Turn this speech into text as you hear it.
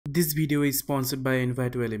This video is sponsored by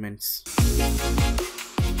Untitled Elements.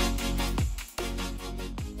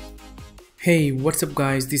 Hey, what's up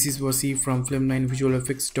guys, this is Wasi from FLIMLION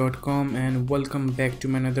VisualFX.com and welcome back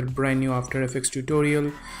to another brand new After Effects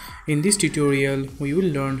tutorial. In this tutorial, we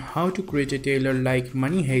will learn how to create a trailer like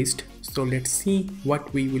Money Heist. So let's see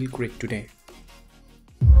what we will create today.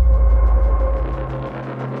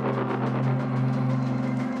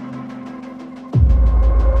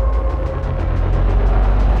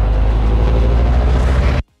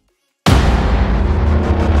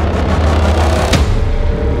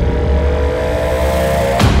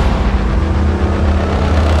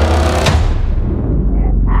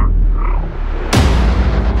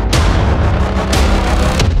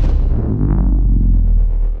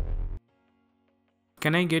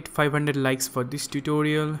 Can I get 500 likes for this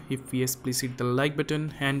tutorial? If yes, please hit the like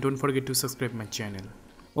button and don't forget to subscribe my channel.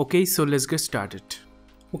 Okay, so let's get started.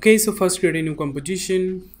 Okay, so first create a new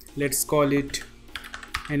composition. Let's call it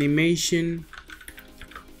animation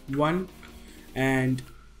 1 and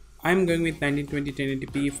I'm going with 1920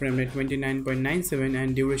 1080p, frame rate 29.97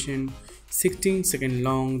 and duration 16 seconds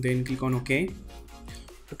long. Then click on OK.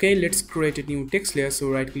 Okay, let's create a new text layer. So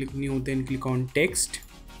right click new, then click on text.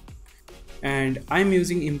 And I'm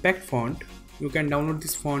using impact font. You can download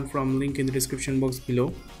this font from link in the description box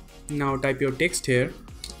below. Now type your text here.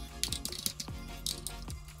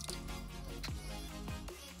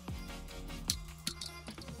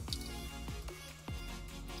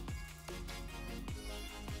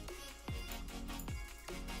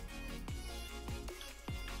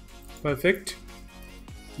 Perfect.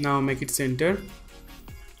 Now make it center.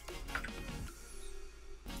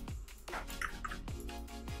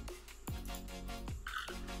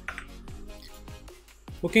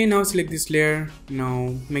 Okay, now select this layer.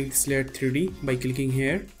 Now make this layer 3D by clicking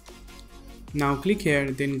here. Now click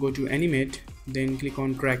here, then go to animate, then click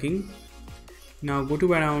on tracking. Now go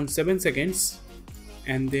to around 7 seconds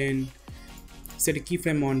and then set a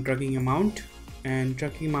keyframe on tracking amount, and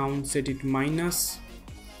tracking amount set it minus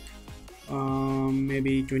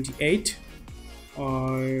maybe 28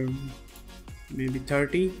 or maybe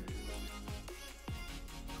 30,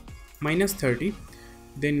 minus 30.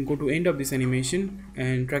 Then go to end of this animation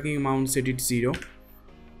and tracking amount set it 0.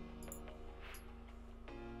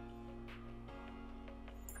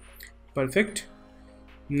 Perfect.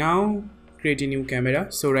 Now create a new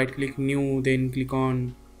camera. So right click new, then click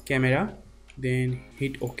on camera, then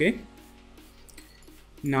hit OK.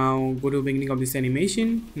 Now go to beginning of this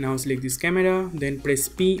animation. Now select this camera, then press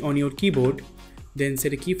P on your keyboard, then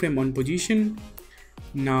set a keyframe on position.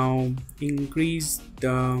 Now increase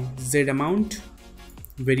the Z amount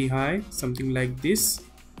very high, something like this.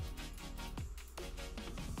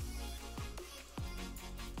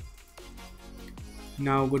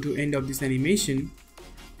 Now go to end of this animation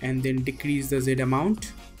and then decrease the Z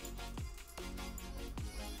amount.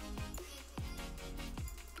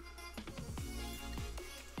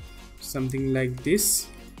 Something like this.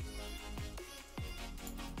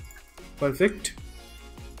 Perfect.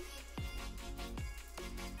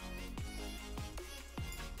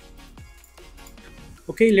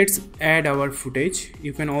 Okay, let's add our footage.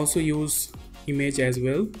 You can also use image as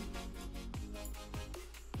well.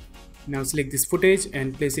 Now select this footage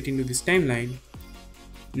and place it into this timeline.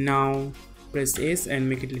 Now press S and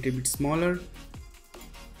make it a little bit smaller.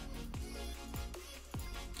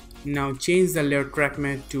 Now change the layer track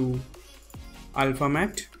matte to alpha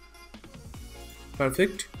matte.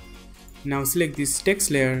 Perfect. Now select this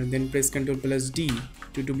text layer, then press Ctrl+D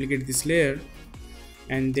to duplicate this layer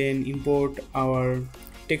and then import our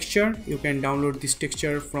texture. You can download this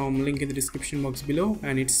texture from link in the description box below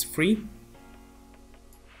and it's free.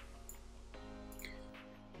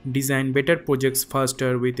 Design better projects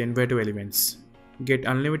faster with Envato Elements. Get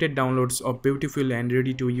unlimited downloads of beautiful and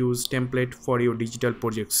ready to use template for your digital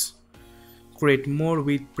projects. Create more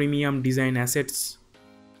with premium design assets,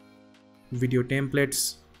 video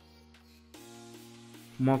templates,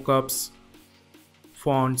 mockups,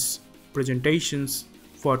 fonts, presentations,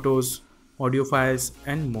 photos, audio files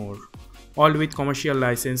and more, all with commercial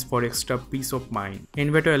license for extra peace of mind.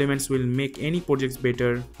 Envato Elements will make any projects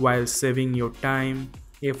better while saving your time,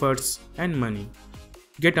 efforts and money.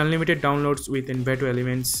 Get unlimited downloads with Envato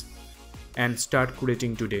Elements and start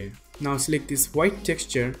creating today. Now select this white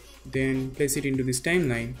texture, then place it into this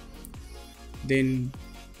timeline, then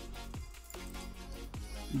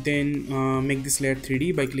make this layer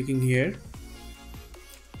 3D by clicking here.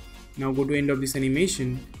 Now go to end of this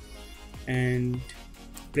animation and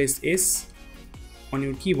press S on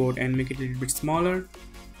your keyboard and make it a little bit smaller.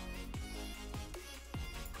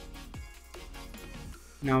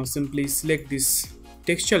 Now simply select this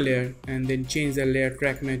texture layer and then change the layer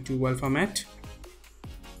track matte to alpha matte.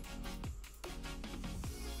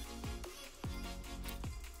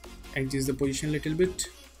 Adjust the position a little bit.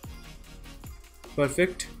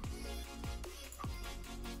 Perfect.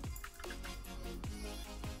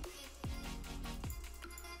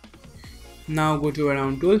 Now go to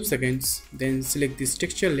around 12 seconds, then select this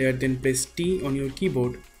texture layer, then press T on your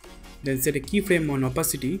keyboard, then set a keyframe on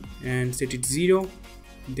opacity and set it 0,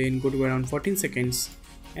 then go to around 14 seconds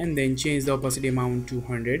and then change the opacity amount to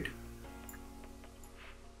 100.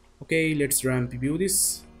 Okay, let's run preview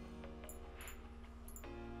this.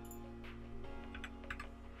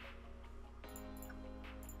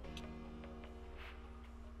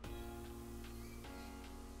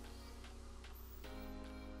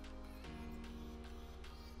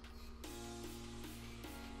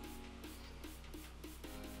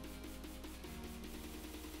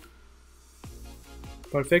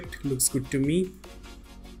 Perfect, looks good to me.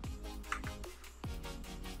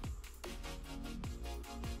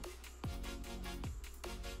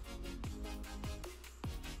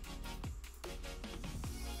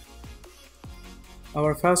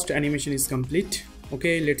 Our first animation is complete.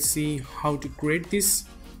 Okay, let's see how to create this.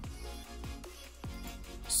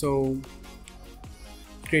 So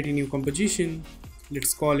create a new composition.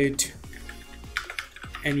 Let's call it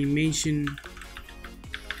animation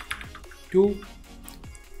 2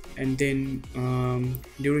 and then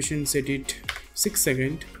duration set it 6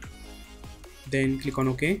 seconds, then click on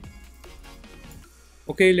OK.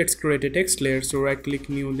 Okay, let's create a text layer. So right click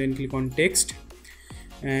new, then click on text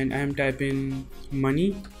and I am typing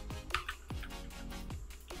money.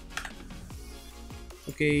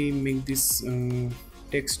 Okay, make this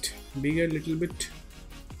text bigger a little bit.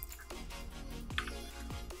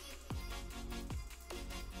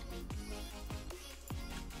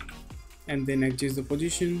 And then adjust the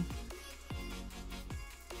position.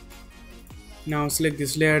 Now select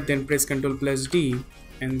this layer, then press Ctrl+D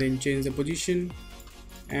and then change the position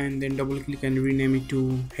and then double click and rename it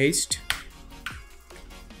to Heist.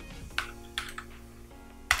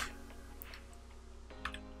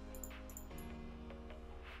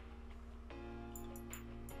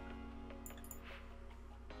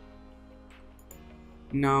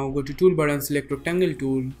 Now go to toolbar and select rectangle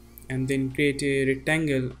tool and then create a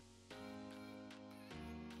rectangle.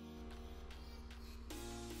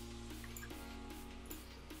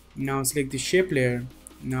 Now select the shape layer.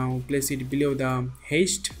 Now place it below the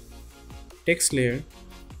Heist text layer.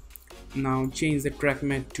 Now change the track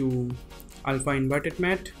matte to alpha inverted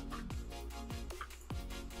matte.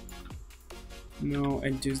 Now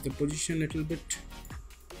adjust the position a little bit.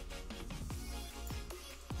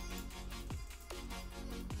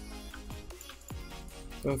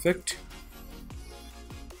 Perfect.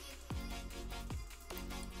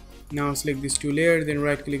 Now select these two layers, then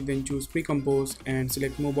right click, then choose pre-compose and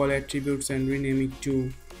select mobile attributes and rename it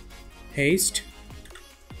to Heist.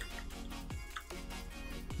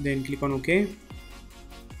 Then click on OK.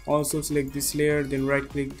 Also select this layer, then right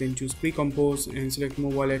click, then choose pre-compose and select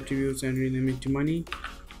mobile attributes and rename it to money.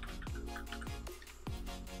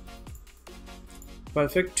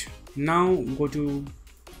 Perfect. Now go to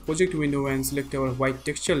project window and select our white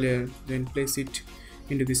texture layer, then place it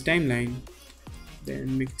into this timeline,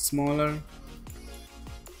 then make it smaller,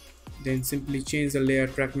 then simply change the layer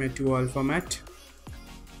track matte to alpha matte,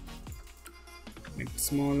 make it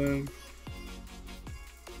smaller,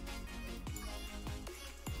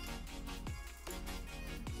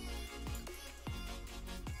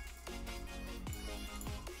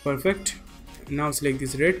 perfect. Now select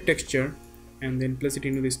this red texture and then place it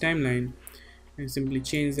into this timeline and simply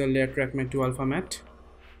change the layer track matte to alpha matte,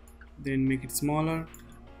 then make it smaller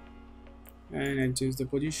and adjust the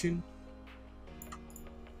position.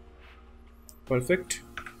 Perfect.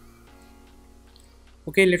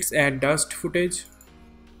 Okay, let's add dust footage.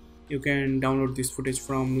 You can download this footage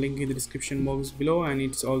from link in the description box below and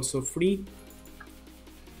it's also free.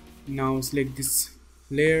 Now select this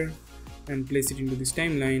layer and place it into this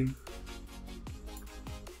timeline.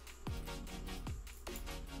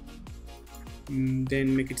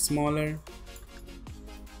 Then make it smaller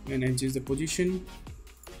and adjust the position.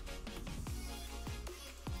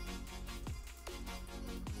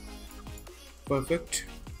 Perfect.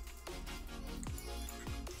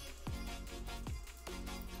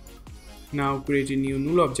 Now create a new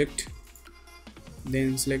null object,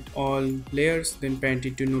 then select all layers, then parent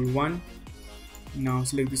it to null1. Now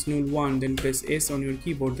select this null1, then press S on your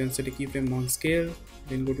keyboard, then set a keyframe on scale,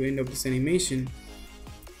 then go to end of this animation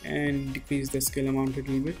and decrease the scale amount a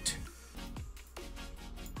little bit.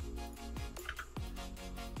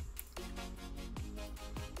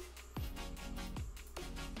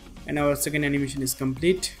 and our second animation is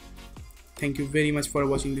complete. Thank you very much for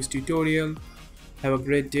watching this tutorial. Have a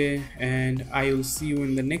great day, and I will see you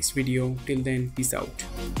in the next video. Till then, peace out.